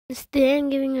Today I'm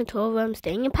giving you a tour where I'm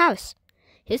staying in Paris.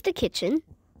 Here's the kitchen.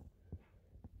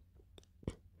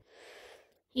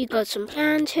 You got some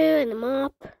plants here and a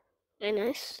mop. Very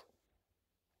nice.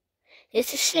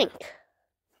 Here's the sink.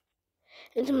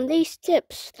 And some lace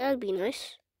tips. That would be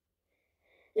nice.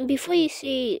 And before you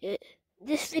see it,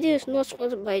 this video is not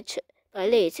sponsored by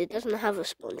Lays. It doesn't have a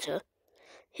sponsor.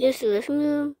 Here's the living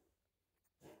room.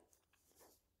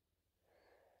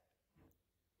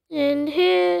 And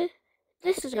here,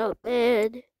 this is our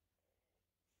bed.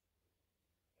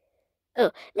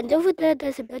 Oh, and over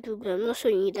there's a bedroom, but I'm not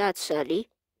showing you that, sadly.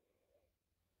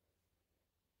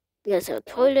 There's a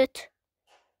toilet.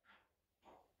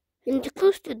 And to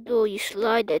close the door, you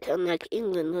slide it, unlike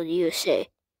England or the USA.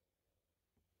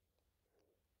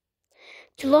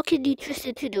 To lock it, you twist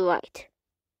it to the right.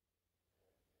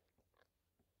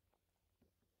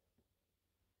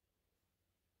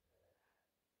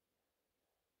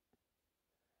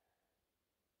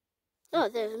 Oh,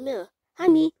 there's a mirror. Hi,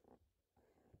 me.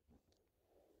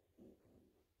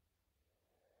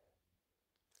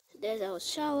 There's our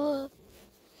shower.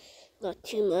 Not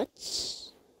too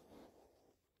much.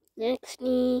 Next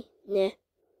knee. Nah.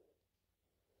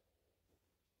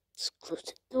 Let's close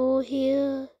the door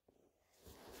here.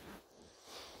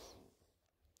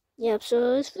 Yeah,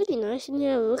 so it's really nice in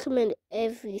here. I recommend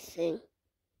everything.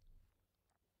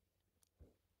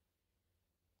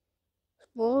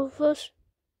 More of us.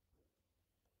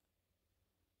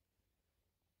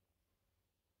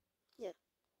 Yeah.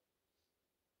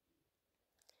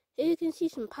 Here you can see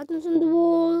some patterns on the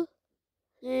wall.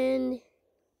 And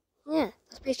yeah,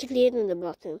 that's basically it in the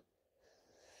bottom.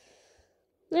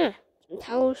 Yeah, some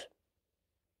towels.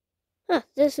 Ah,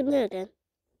 there's the mirror again.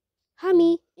 Hi,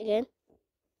 me again.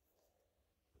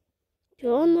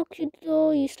 To unlock your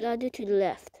door, you slide it to the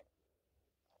left.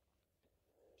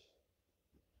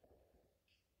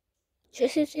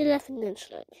 Twist it to the left and then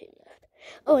slide to the left.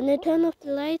 Oh, and then turn off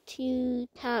the light, you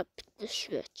tap the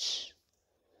switch.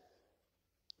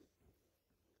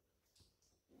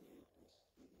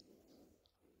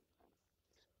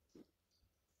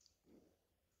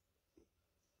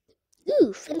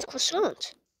 Ooh, French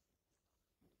croissant.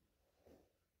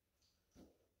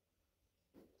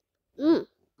 Yum.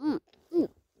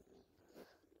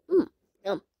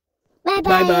 Bye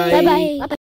bye. Bye bye.